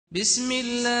بسم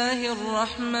الله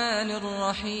الرحمن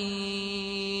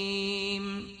الرحيم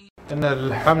إن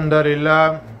الحمد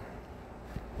لله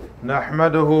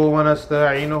نحمده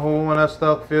ونستعينه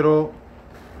ونستغفره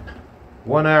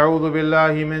ونعوذ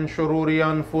بالله من شرور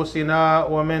أنفسنا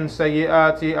ومن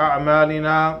سيئات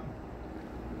أعمالنا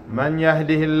من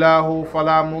يهده الله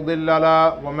فلا مضل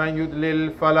له ومن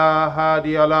يضلل فلا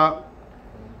هادي له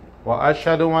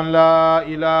وأشهد أن لا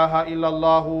إله إلا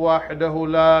الله وحده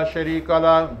لا شريك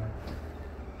له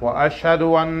وأشهد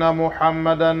أن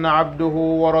محمدا عبده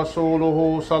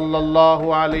ورسوله صلى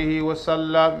الله عليه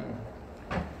وسلم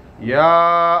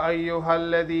يا أيها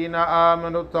الذين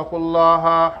آمنوا اتقوا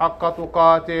الله حق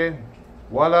تقاته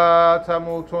ولا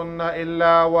تموتن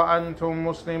إلا وأنتم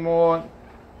مسلمون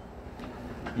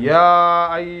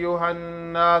يا أيها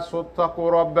الناس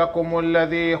اتقوا ربكم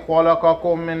الذي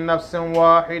خلقكم من نفس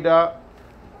واحدة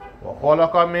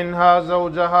وخلق منها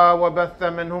زوجها وبث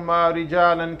منهما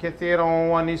رجالا كثيرا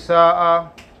ونساء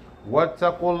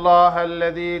واتقوا الله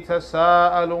الذي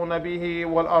تساءلون به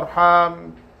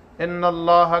والأرحام إن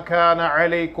الله كان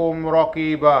عليكم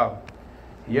رقيبا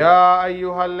يا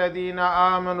أيها الذين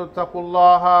آمنوا اتقوا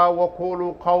الله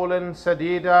وقولوا قولا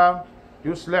سديدا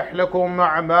يصلح لكم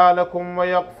أعمالكم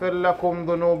ويغفر لكم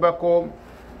ذنوبكم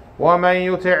ومن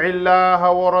يطع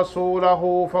الله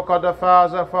ورسوله فقد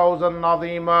فاز فوزا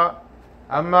عظيما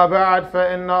أما بعد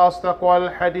فإن أصدق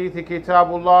الحديث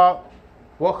كتاب الله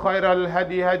وخير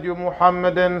الهدي هدي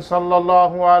محمد صلى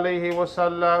الله عليه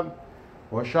وسلم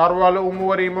وشر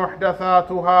الأمور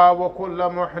محدثاتها وكل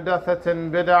محدثة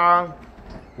بدعة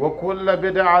وكل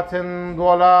بدعة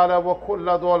ضلالة وكل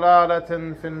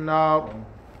ضلالة في النار.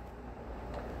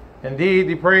 Indeed,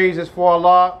 the praise is for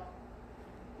Allah.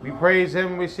 We praise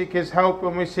Him, we seek His help,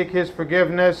 and we seek His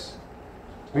forgiveness.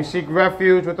 We seek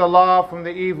refuge with Allah from the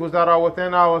evils that are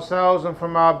within ourselves and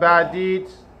from our bad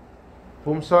deeds.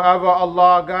 Whomsoever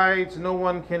Allah guides, no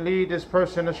one can lead this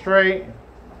person astray.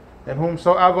 And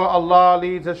whomsoever Allah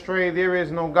leads astray, there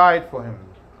is no guide for him.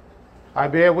 I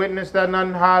bear witness that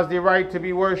none has the right to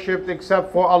be worshipped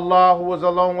except for Allah, who is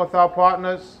alone without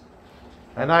partners.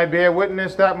 And I bear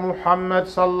witness that Muhammad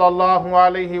sallallahu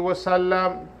alaihi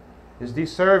wasallam is the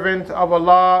servant of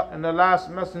Allah and the last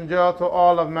messenger to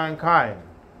all of mankind.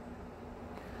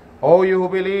 O you who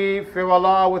believe, fear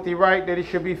Allah with the right that He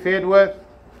should be feared with,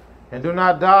 and do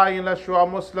not die unless you are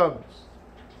Muslims.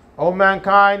 O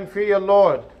mankind, fear your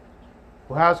Lord,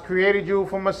 who has created you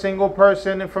from a single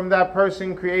person, and from that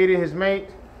person created his mate,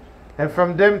 and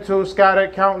from them two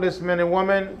scattered countless men and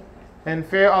women. And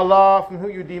fear Allah, from whom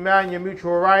you demand your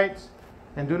mutual rights,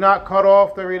 and do not cut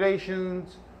off the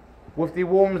relations with the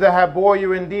wombs that have bore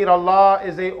you. Indeed, Allah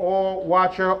is a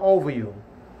all-watcher over you.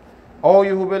 O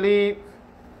you who believe,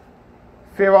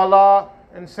 fear Allah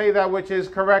and say that which is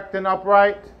correct and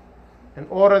upright, in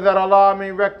order that Allah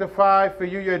may rectify for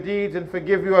you your deeds and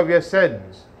forgive you of your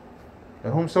sins.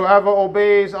 And whomsoever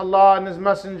obeys Allah and His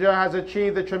Messenger has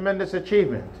achieved a tremendous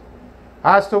achievement.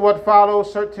 As to what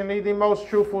follows, certainly the most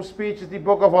truthful speech is the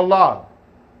Book of Allah,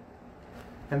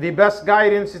 and the best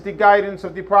guidance is the guidance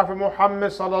of the Prophet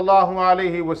Muhammad sallallahu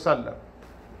alaihi wasallam.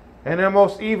 And the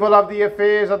most evil of the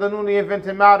affairs are the newly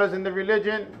invented matters in the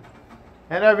religion,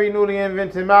 and every newly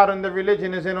invented matter in the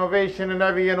religion is innovation, and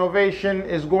every innovation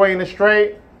is going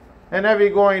astray, and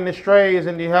every going astray is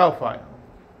in the hellfire.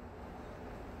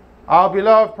 Our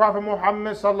beloved Prophet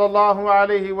Muhammad sallallahu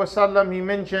alaihi wasallam, he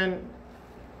mentioned,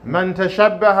 Man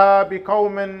tashabbaha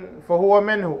biqawmin fahuwa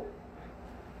minhu,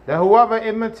 that whoever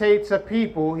imitates a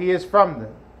people, he is from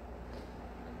them.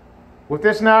 With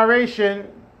this narration,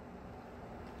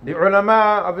 the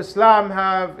ulama of Islam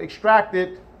have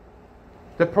extracted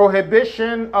the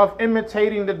prohibition of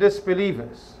imitating the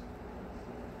disbelievers.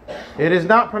 It is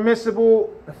not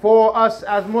permissible for us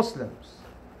as Muslims.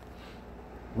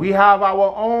 We have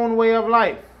our own way of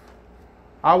life,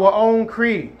 our own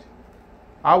creed,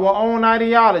 our own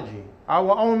ideology,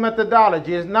 our own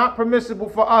methodology. It is not permissible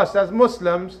for us as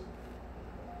Muslims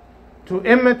to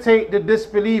imitate the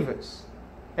disbelievers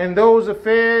in those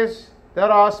affairs that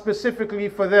are specifically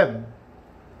for them,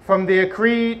 from their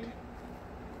creed,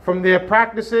 from their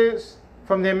practices,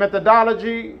 from their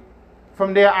methodology,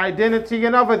 from their identity.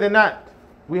 And other than that,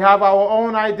 we have our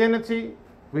own identity,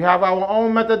 we have our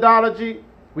own methodology,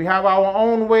 we have our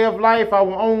own way of life,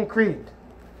 our own creed.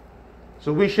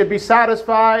 So we should be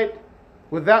satisfied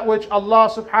with that which Allah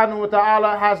subhanahu wa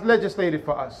ta'ala has legislated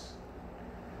for us.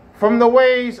 From the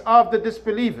ways of the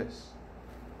disbelievers,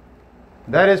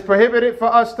 that is prohibited for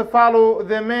us to follow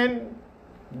them in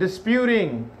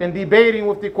disputing and debating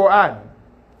with the Qur'an.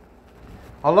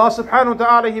 Allah subhanahu wa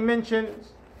ta'ala, He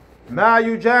mentions, مَا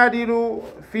يُجَادِلُ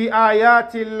فِي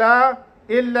آيَاتِ اللَّهِ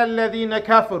إِلَّا الَّذِينَ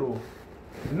كَفَرُوا.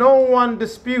 No one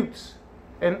disputes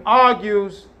and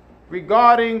argues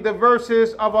regarding the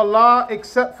verses of Allah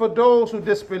except for those who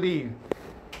disbelieve.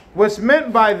 What's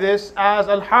meant by this, as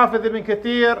Al-Hafidh ibn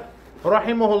Kathir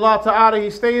rahimahullah ta'ala, he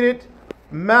stated,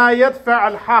 ما يدفع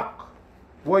الحق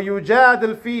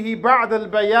ويجادل فيه بعد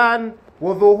البيان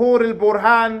وظهور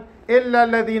البرهان إلا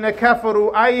الذين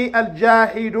كفروا أي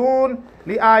الجاحدون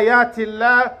لآيات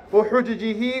الله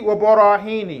وحججه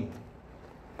وبراهينه.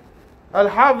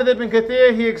 Al-Hafidh ibn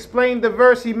Kathir, he explained the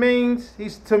verse,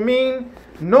 he's to mean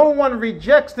no one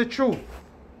rejects the truth.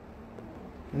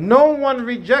 No one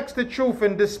rejects the truth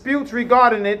and disputes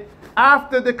regarding it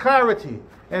after the clarity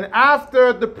and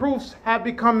after the proofs have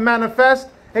become manifest,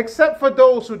 except for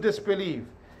those who disbelieve.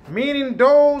 Meaning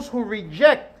those who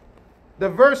reject the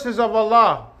verses of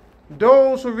Allah,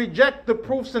 those who reject the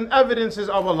proofs and evidences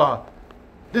of Allah.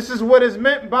 This is what is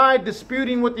meant by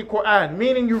disputing with the Qur'an,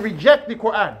 meaning you reject the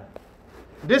Qur'an.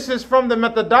 This is from the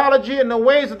methodology and the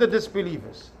ways of the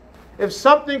disbelievers. If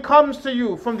something comes to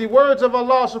you from the words of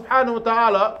Allah subhanahu wa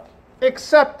ta'ala,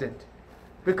 accept it,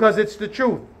 because it's the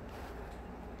truth.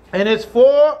 And it's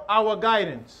for our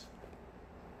guidance.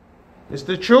 It's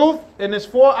the truth and it's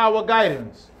for our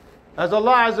guidance. As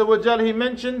Allah Azza wa Jal, He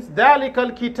mentions, ذَلِكَ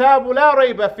الْكِتَابُ لَا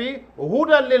رَيْبَ فِيهِ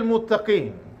هُدًى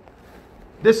لِلْمُتَّقِينَ.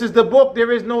 This is the book,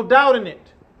 there is no doubt in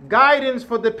it. Guidance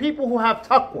for the people who have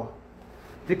taqwa.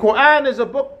 The Qur'an is a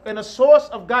book and a source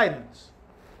of guidance.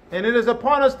 And it is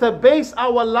upon us to base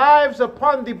our lives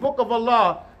upon the book of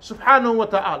Allah subhanahu wa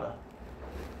ta'ala.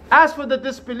 As for the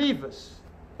disbelievers,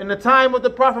 in the time of the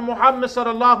Prophet Muhammad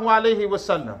sallallahu alayhi wa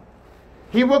sallam,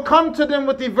 he will come to them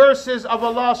with the verses of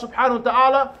Allah subhanahu wa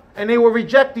ta'ala, and they will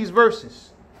reject these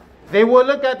verses. They will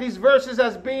look at these verses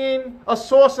as being a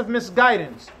source of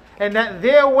misguidance, and that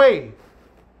their way,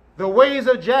 the ways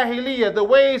of Jahiliyyah, the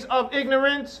ways of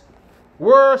ignorance,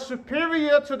 were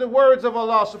superior to the words of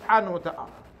Allah subhanahu wa ta'ala.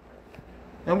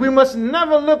 And we must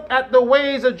never look at the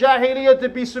ways of Jahiliyyah to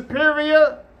be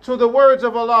superior to the words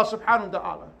of Allah subhanahu wa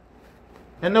ta'ala.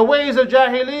 And the ways of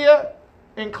Jahiliyyah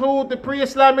include the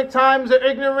pre-Islamic times of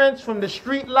ignorance from the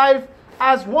street life,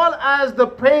 as well as the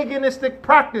paganistic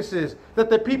practices that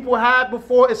the people had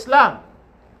before Islam.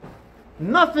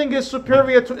 Nothing is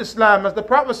superior to Islam. As the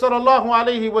Prophet sallallahu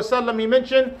alaihi wasallam, he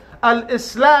mentioned,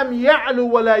 Al-Islam ya'lu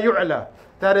wa la yu'la.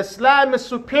 That Islam is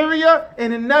superior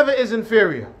and it never is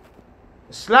inferior.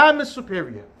 Islam is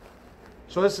superior.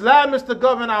 So Islam is to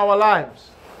govern our lives.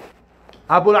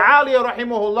 Abu al-Aliya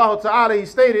rahimahullah ta'ala, he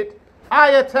stated,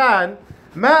 Ayatan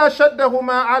ma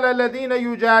ashaddahuma ala ladina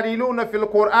yujadiluna fil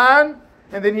Qur'an.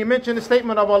 And then he mentioned the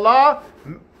statement of Allah,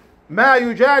 ma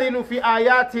yujadilu fi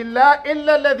ayatillah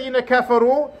illa alladhina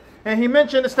kafaru. And he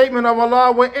mentioned the statement of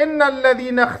Allah, wa inna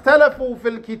alladhina ikhtalafu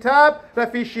fil kitab la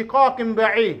fi shiqaqin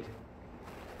ba'id.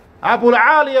 Abu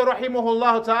al-Aliya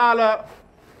rahimahullah ta'ala,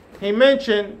 he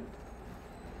mentioned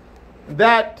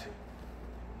that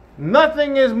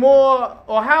nothing is more,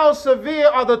 or how severe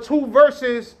are the two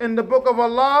verses in the book of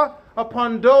Allah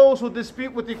upon those who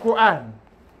dispute with the Qur'an.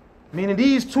 Meaning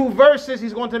these two verses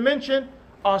he's going to mention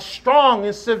are strong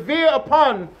and severe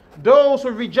upon those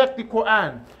who reject the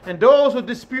Qur'an and those who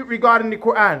dispute regarding the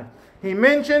Qur'an. He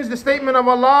mentions the statement of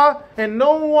Allah, and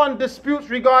no one disputes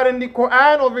regarding the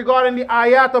Qur'an or regarding the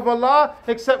ayat of Allah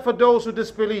except for those who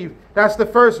disbelieve. That's the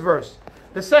first verse.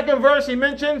 The second verse, he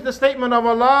mentions the statement of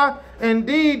Allah,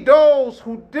 indeed those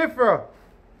who differ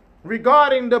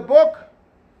regarding the book,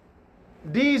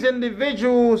 these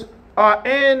individuals are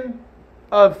in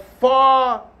a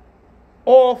far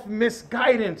off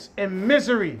misguidance and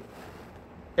misery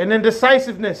and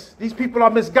indecisiveness. These people are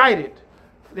misguided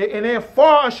and they are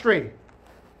far astray.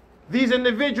 These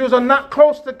individuals are not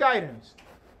close to guidance.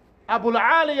 Abu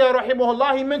al-Aliya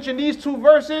rahimahullah, he mentioned these two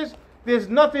verses. There's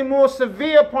nothing more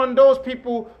severe upon those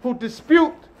people who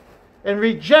dispute and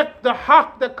reject the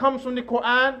haqq that comes from the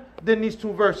Qur'an than these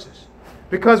two verses.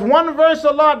 Because one verse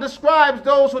Allah describes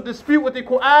those who dispute with the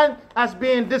Qur'an as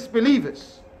being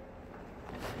disbelievers.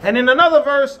 And in another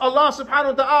verse, Allah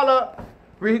subhanahu wa ta'ala,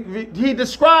 He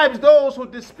describes those who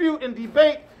dispute and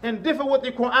debate and differ with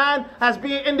the Qur'an as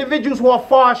being individuals who are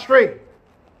far astray.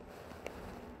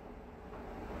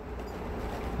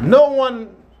 No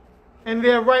one in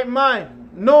their right mind,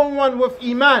 no one with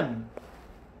iman,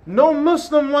 no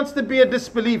Muslim wants to be a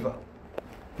disbeliever.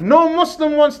 No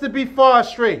Muslim wants to be far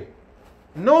astray.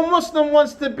 No Muslim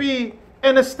wants to be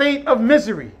in a state of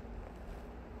misery.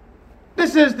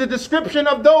 This is the description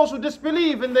of those who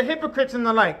disbelieve and the hypocrites and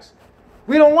the likes.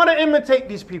 We don't want to imitate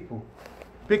these people.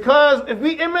 Because if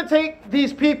we imitate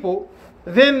these people,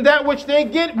 then that which they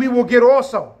get, we will get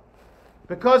also.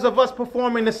 Because of us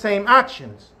performing the same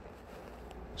actions.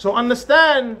 So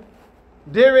understand,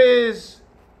 there is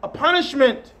a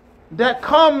punishment that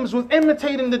comes with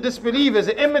imitating the disbelievers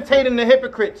and imitating the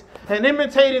hypocrites and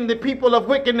imitating the people of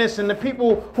wickedness and the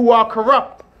people who are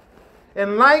corrupt.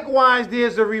 And likewise,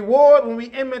 there's a reward when we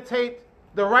imitate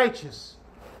the righteous,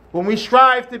 when we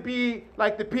strive to be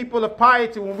like the people of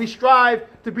piety, when we strive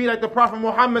to be like the Prophet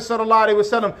Muhammad sallallahu alaihi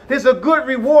wasallam. There's a good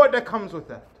reward that comes with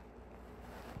that.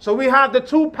 So we have the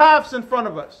two paths in front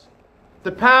of us,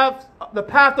 the path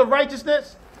of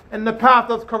righteousness and the path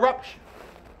of corruption.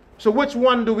 So which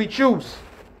one do we choose?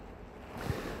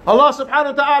 Allah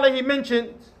subhanahu wa ta'ala, He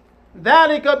mentioned,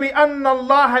 ذَلِكَ بِأَنَّ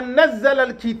اللَّهَ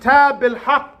نَزَّلَ الْكِتَابِ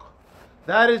بِالْحَقِّ.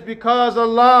 That is because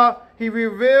Allah, He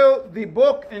revealed the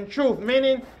book in truth,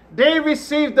 meaning they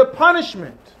received the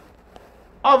punishment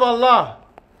of Allah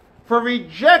for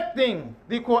rejecting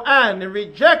the Qur'an and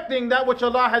rejecting that which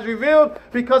Allah has revealed,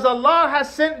 because Allah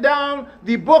has sent down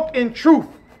the book in truth.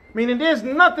 Meaning there's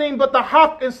nothing but the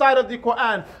haqq inside of the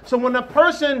Qur'an. So when a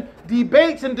person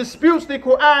debates and disputes the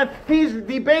Qur'an, he's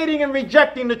debating and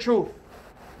rejecting the truth.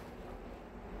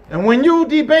 And when you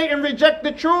debate and reject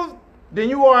the truth, then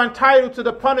you are entitled to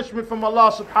the punishment from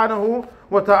Allah subhanahu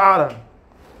wa ta'ala.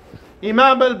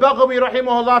 Imam al-Baghawi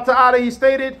rahimahullah ta'ala, he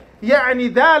stated,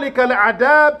 يعني ذلك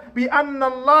العذاب بأن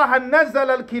الله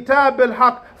نزل الكتاب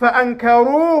بالحق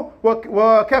فأنكروه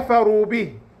وكفروا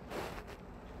به.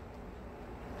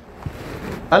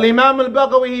 Al-Imam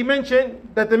al-Baghawi, he mentioned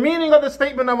that the meaning of the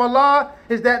statement of Allah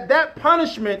is that that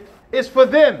punishment is for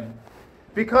them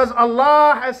because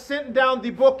Allah has sent down the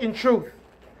book in truth.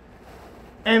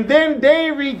 And then they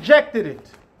rejected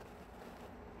it.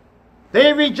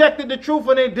 They rejected the truth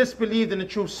and they disbelieved in the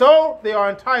truth. So they are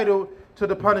entitled to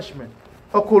the punishment.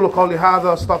 أقول قولي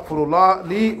هذا أستغفر الله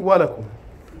لي ولكم.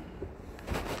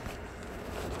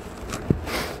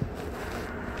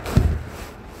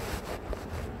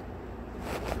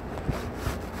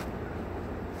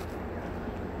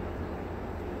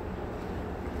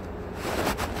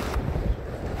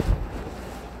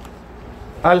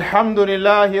 الحمد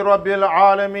لله رب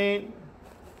العالمين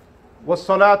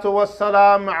والصلاة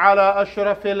والسلام على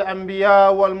أشرف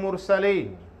الأنبياء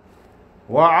والمرسلين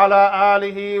وعلى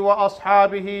آله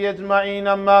وأصحابه أجمعين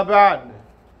أما بعد.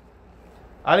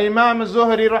 Al-Imam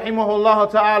al-Zuhri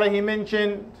rahimahullah ta'ala, he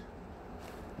mentioned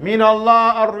من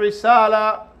الله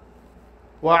الرسالة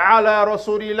وعلى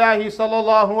رسول الله صلى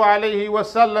الله عليه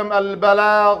وسلم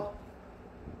البلاغ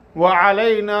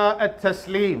وعلينا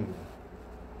التسليم.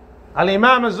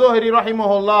 Al-Imam al-Zuhri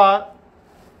rahimahullah,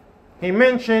 he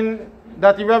mentioned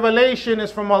that the revelation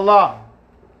is from Allah,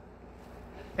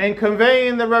 and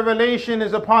conveying the revelation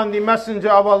is upon the messenger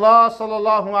of Allah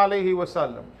sallallahu alaihi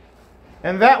wasallam,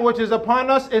 and that which is upon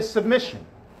us is submission,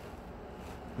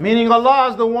 meaning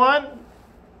Allah is the one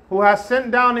who has sent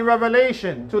down the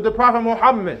revelation to the Prophet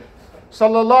Muhammad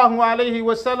sallallahu alaihi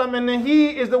wasallam, and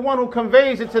he is the one who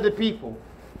conveys it to the people.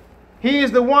 He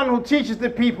is the one who teaches the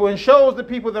people and shows the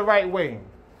people the right way.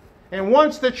 And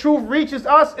once the truth reaches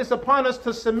us, it's upon us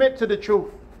to submit to the truth.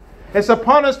 It's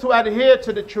upon us to adhere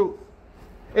to the truth.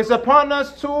 It's upon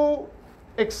us to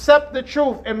accept the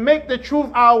truth and make the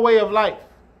truth our way of life.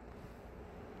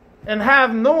 And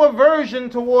have no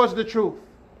aversion towards the truth.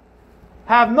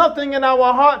 Have nothing in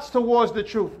our hearts towards the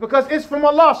truth. Because it's from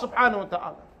Allah subhanahu wa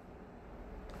ta'ala.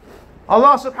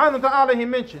 Allah subhanahu wa ta'ala, He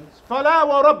mentions, فَلَا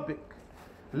وَرَبِّكَ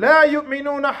لا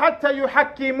يؤمنون حتى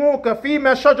يحكموك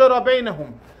فيما شجر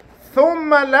بينهم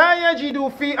ثم لا يجدوا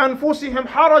في أنفسهم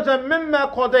حرجا مما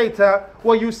قضيت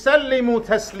ويسلموا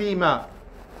تسليما.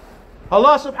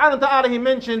 Allah subhanahu wa ta'ala, He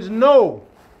mentions, no,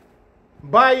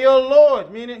 by your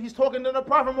Lord, meaning He's talking to the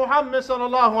Prophet Muhammad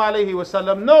sallallahu alaihi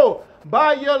wasallam. No,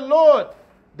 by your Lord,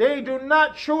 they do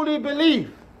not truly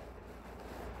believe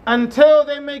until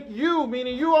they make you,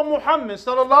 meaning you are Muhammad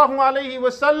sallallahu alaihi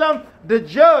wasallam, the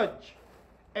judge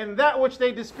and that which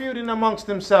they dispute in amongst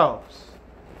themselves.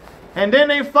 And then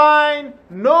they find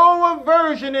no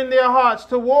aversion in their hearts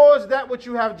towards that which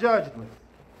you have judged with.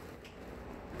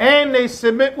 And they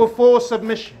submit with full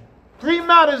submission. Three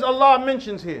matters Allah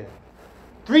mentions here.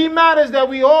 Three matters that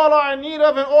we all are in need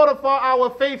of in order for our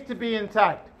faith to be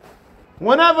intact.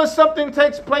 Whenever something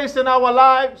takes place in our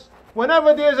lives,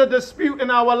 whenever there's a dispute in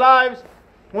our lives,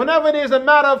 whenever there's a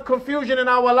matter of confusion in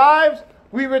our lives,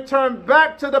 we return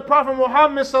back to the Prophet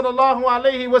Muhammad sallallahu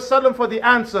alaihi wasallam for the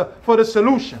answer, for the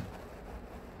solution.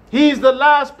 He's the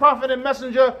last prophet and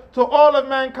messenger to all of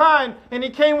mankind, and he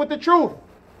came with the truth.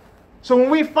 So when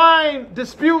we find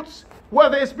disputes,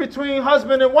 whether it's between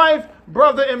husband and wife,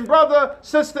 brother and brother,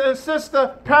 sister and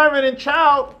sister, parent and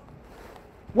child,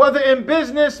 whether in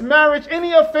business, marriage,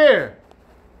 any affair,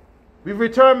 we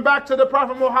return back to the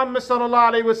Prophet Muhammad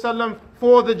sallallahu alaihi wasallam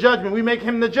for the judgment. We make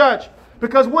him the judge.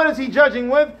 Because what is he judging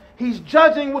with? He's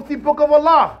judging with the book of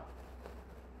Allah.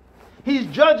 He's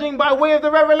judging by way of the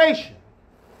revelation.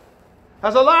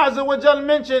 As Allah Azza wa Jal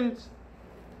mentions,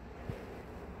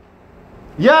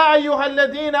 يا أيها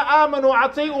الذين آمنوا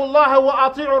أطيعوا الله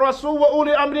وأطيعوا الرسول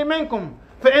وأولي الأمر منكم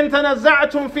فإن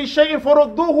تنازعتم في شيء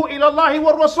فردوه إلى الله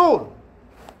والرسول.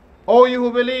 O you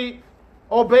who believe,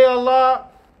 obey Allah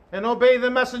and obey the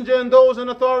messenger and those in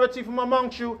authority from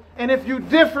amongst you. And if you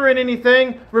differ in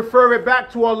anything, refer it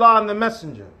back to Allah and the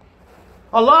messenger.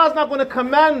 Allah is not going to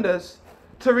command us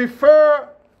to refer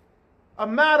a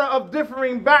matter of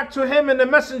differing back to him and the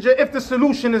messenger if the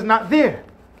solution is not there.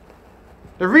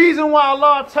 The reason why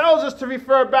Allah tells us to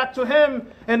refer back to him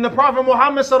and the Prophet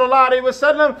Muhammad sallallahu alaihi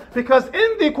wasallam, because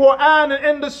in the Qur'an and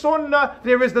in the Sunnah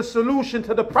there is the solution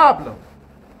to the problem.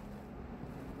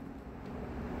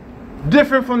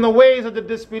 Different from the ways of the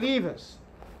disbelievers,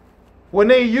 when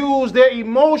they use their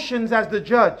emotions as the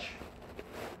judge,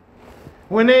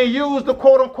 when they use the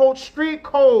quote-unquote street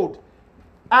code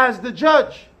as the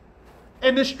judge,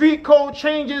 and the street code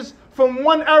changes from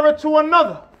one era to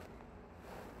another.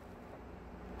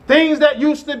 Things that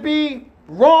used to be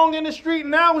wrong in the street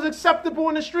now is acceptable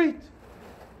in the street.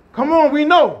 Come on, we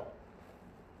know.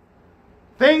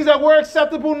 Things that were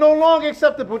acceptable no longer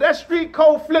acceptable. That street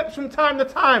code flips from time to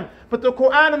time, but the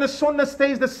Qur'an and the Sunnah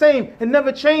stays the same. It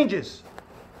never changes.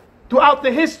 Throughout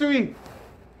the history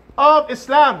of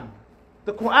Islam,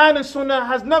 the Qur'an and Sunnah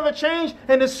has never changed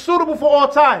and is suitable for all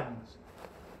times.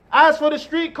 As for the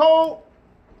street code,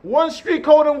 one street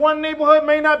code in one neighborhood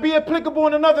may not be applicable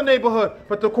in another neighborhood,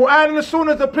 but the Qur'an and the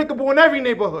Sunnah is applicable in every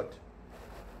neighborhood.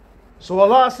 So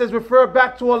Allah says, refer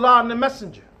back to Allah and the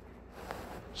Messenger.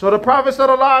 So the Prophet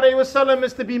ﷺ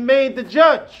is to be made the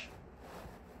judge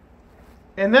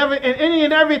in any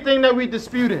and everything that we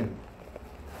dispute in.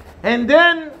 And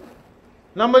then,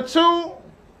 number two,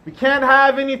 we can't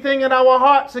have anything in our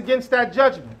hearts against that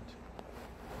judgment.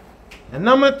 And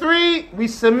number three, we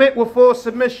submit with full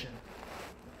submission.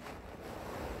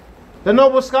 The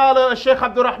noble scholar Shaykh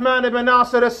Abdul Rahman ibn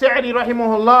Nasir al-Sa'di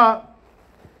rahimahullah,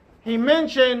 he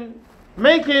mentioned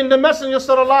making the Messenger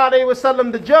sallallahu alaihi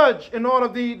wasallam the judge in all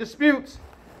of the disputes.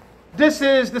 This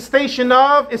is the station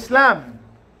of Islam.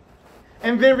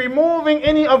 And then removing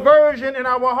any aversion in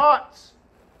our hearts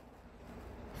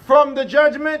from the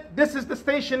judgment, this is the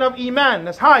station of Iman,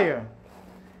 that's higher.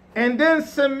 And then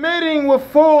submitting with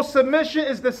full submission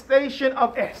is the station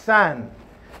of Ihsan.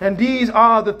 And these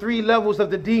are the three levels of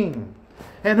the deen.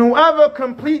 And whoever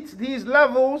completes these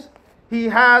levels, he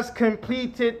has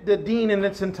completed the deen in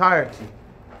its entirety.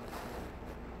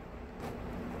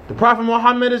 The Prophet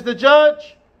Muhammad is the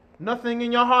judge. Nothing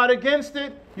in your heart against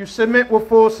it. You submit with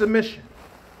full submission.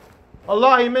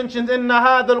 Allah, He mentions, إِنَّ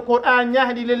هَذَا الْقُرْآنِ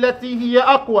يَهْدِي لِلَّتِي هِيَ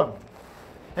أَقْوَمُ.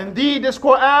 Indeed, this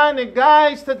Qur'an, it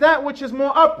guides to that which is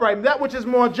more upright, that which is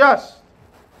more just.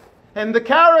 And the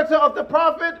character of the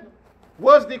Prophet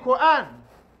was the Qur'an,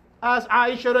 as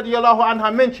Aisha radiallahu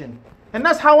anha mentioned. And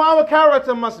that's how our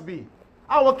character must be.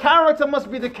 Our character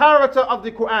must be the character of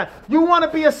the Qur'an. You want to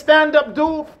be a stand-up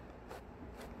dude?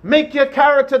 Make your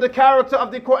character the character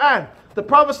of the Qur'an. The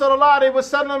Prophet sallallahu alaihi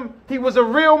wasallam, he was a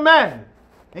real man.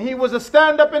 And he was a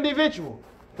stand-up individual.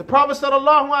 The Prophet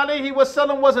sallallahu alaihi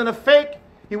wasallam wasn't a fake.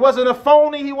 He wasn't a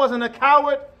phony. He wasn't a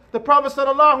coward. The Prophet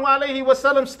sallallahu alaihi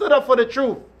wasallam stood up for the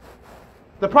truth.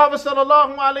 The Prophet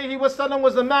sallallahu alaihi wasallam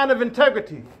was a man of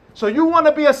integrity. So you want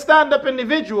to be a stand-up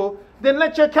individual, then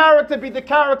let your character be the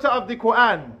character of the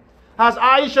Qur'an. As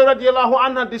Aisha radiallahu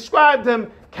anha described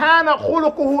him, kana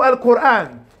khuluquhu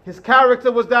al-Qur'an. His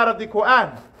character was that of the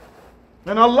Qur'an.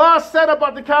 And Allah said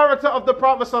about the character of the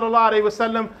Prophet sallallahu alaihi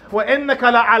wasallam, وَإِنَّكَ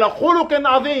لَعَلَى خُلُقٍ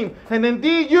عَظِيمٍ. And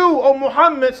indeed you, O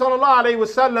Muhammad sallallahu alaihi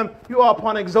wasallam, you are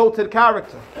upon exalted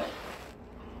character.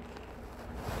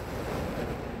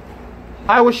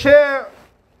 I will share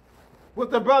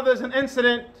with the brothers an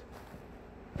incident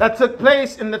that took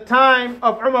place in the time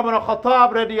of Umar ibn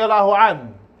Khattab radiyallahu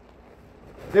anhu.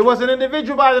 There was an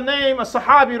individual by the name of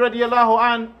Sahabi radiyallahu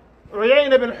anhu,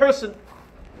 Uyayna ibn Husn.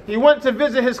 He went to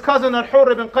visit his cousin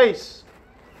Al-Hurr ibn Qais.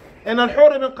 And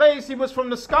Al-Hurr ibn Qais, he was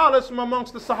from the scholars from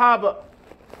amongst the Sahaba.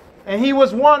 And he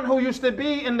was one who used to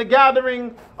be in the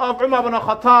gathering of Umar ibn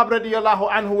Khattab radiyallahu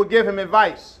anhu, who would give him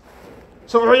advice.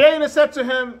 So Uyayna said to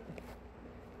him,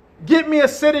 get me a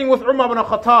sitting with Umar ibn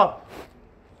Khattab.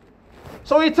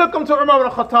 So he took him to Umar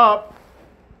ibn Khattab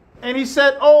and he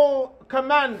said, oh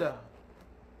commander,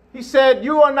 he said,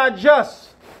 you are not just.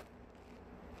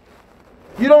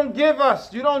 You don't give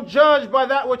us, you don't judge by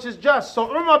that which is just.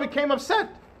 So Umar became upset.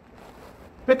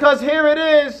 Because here it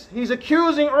is, he's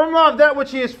accusing Umar of that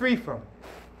which he is free from.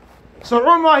 So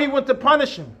Umar, he went to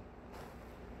punish him.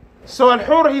 So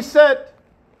Al-Hur, he said,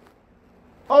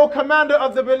 O commander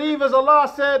of the believers,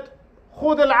 Allah said,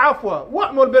 خُذِ الْعَفْوَ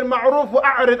وَأْمُرْ بِالْمَعْرُوفِ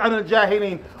وَأَعْرِضْ عَنِ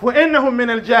الْجَاهِلِينَ وَإِنَّهُمْ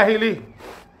مِنَ الْجَاهِلِينَ.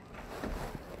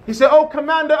 He said, O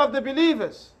commander of the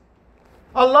believers,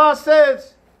 Allah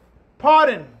says,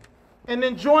 pardon and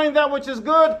enjoin that which is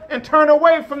good and turn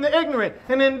away from the ignorant.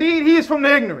 And indeed, he is from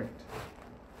the ignorant.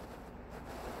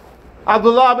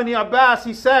 Abdullah ibn Abbas,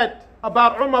 he said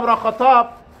about Umar ibn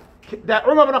Khattab, that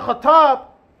Umar ibn Khattab,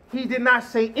 he did not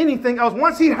say anything else.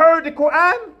 Once he heard the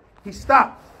Qur'an, he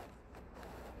stopped.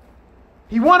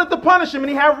 He wanted to punish him, and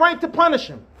he had right to punish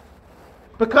him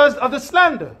because of the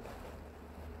slander.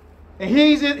 And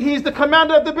he's the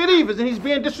commander of the believers, and he's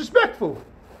being disrespectful.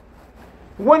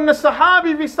 When the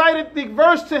Sahabi recited the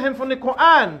verse to him from the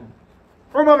Qur'an,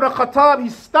 Umar ibn Khattab, he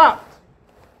stopped.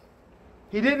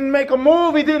 He didn't make a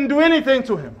move, he didn't do anything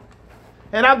to him.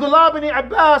 And Abdullah ibn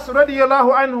Abbas,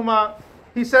 radiyallahu anhuma,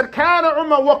 he said, كان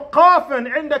عمر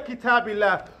وقافا عند كتاب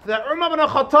الله. That Umar ibn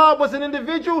Khattab was an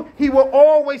individual, he will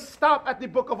always stop at the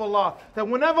book of Allah. That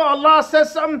whenever Allah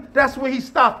says something, that's where he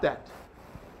stopped at.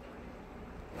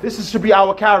 This should be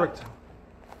our character.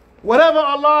 Whatever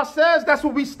Allah says, that's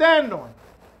what we stand on.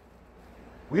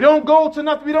 We don't go to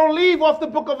nothing, we don't leave off the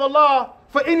book of Allah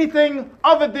for anything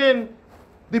other than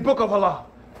the book of Allah.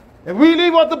 If we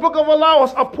leave off the book of Allah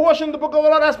or a portion of the book of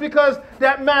Allah, that's because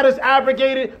that matter is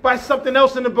abrogated by something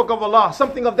else in the book of Allah,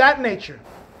 something of that nature.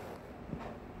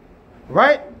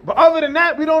 Right? But other than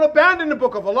that, we don't abandon the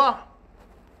book of Allah.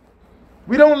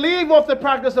 We don't leave off the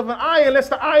practice of an ayah unless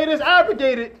the ayah is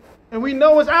abrogated, and we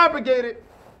know it's abrogated.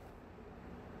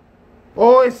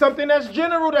 Or it's something that's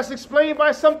general, that's explained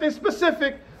by something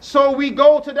specific, so we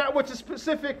go to that which is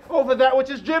specific over that which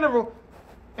is general.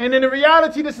 And in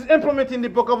reality, this is implementing the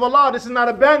book of Allah. This is not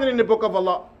abandoning the book of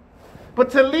Allah. But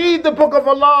to leave the book of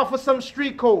Allah for some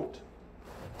street code,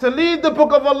 to leave the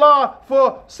book of Allah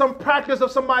for some practice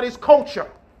of somebody's culture,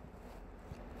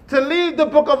 to leave the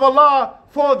book of Allah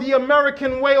for the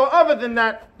American way or other than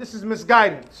that, this is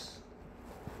misguidance.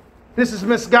 This is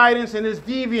misguidance, and it's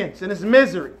deviance, and it's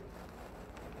misery.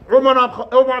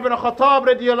 Umar ibn Khattab,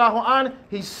 radiyallahu anh,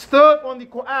 he stood on the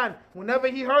Qur'an. Whenever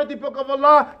he heard the book of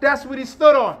Allah, that's what he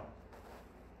stood on.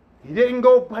 He didn't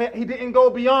go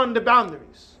beyond the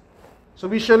boundaries. So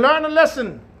we should learn a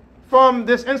lesson from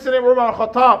this incident with Umar ibn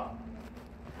Khattab.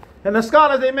 And the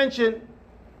scholars, they mentioned,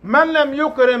 Man lam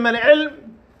yukrim al-ilm,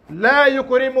 la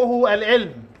yukrimuhu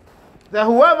al-ilm. That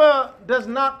whoever does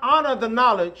not honor the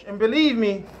knowledge, and believe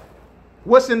me,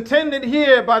 what's intended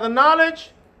here by the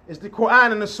knowledge is the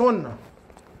Qur'an and the Sunnah.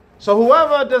 So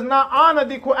whoever does not honor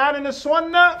the Qur'an and the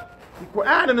Sunnah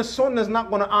is not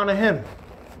going to honor him.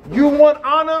 You want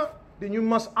honor, then you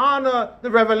must honor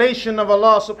the revelation of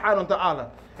Allah subhanahu wa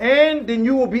ta'ala. And then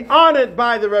you will be honored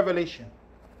by the revelation.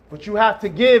 But you have to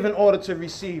give in order to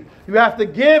receive. You have to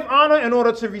give honor in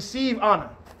order to receive honor.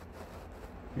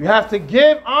 You have to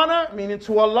give honor, meaning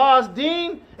to Allah's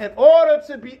deen, in order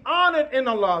to be honored in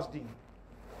Allah's deen.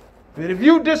 But if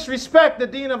you disrespect the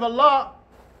deen of Allah,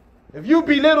 if you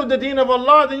belittle the deen of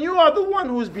Allah, then you are the one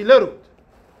who is belittled.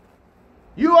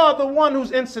 You are the one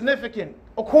who's insignificant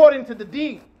according to the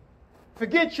deen.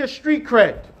 Forget your street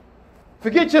cred.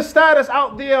 Forget your status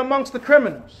out there amongst the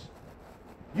criminals.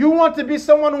 You want to be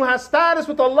someone who has status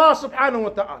with Allah subhanahu wa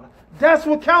ta'ala. That's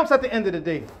what counts at the end of the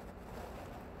day.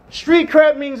 Street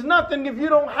cred means nothing if you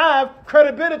don't have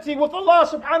credibility with Allah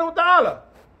subhanahu wa ta'ala.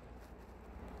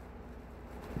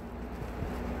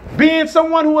 Being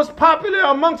someone who is popular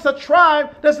amongst a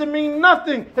tribe doesn't mean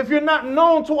nothing if you're not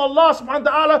known to Allah subhanahu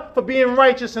wa ta'ala for being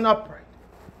righteous and upright.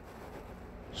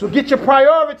 So get your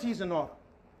priorities in order.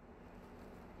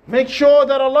 Make sure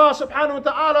that Allah subhanahu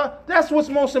wa ta'ala, that's what's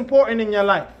most important in your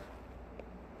life.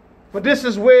 But this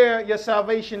is where your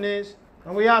salvation is.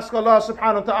 And we ask Allah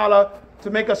subhanahu wa ta'ala to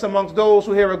make us amongst those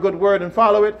who hear a good word and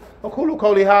follow it. أقول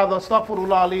قولي هذا استغفر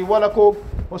الله لي ولكم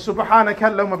وسبحانك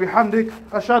اللهم بحمدك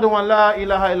أشهد أن لا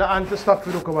إله إلا أنت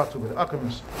استغفرك وأتوب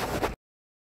إليك.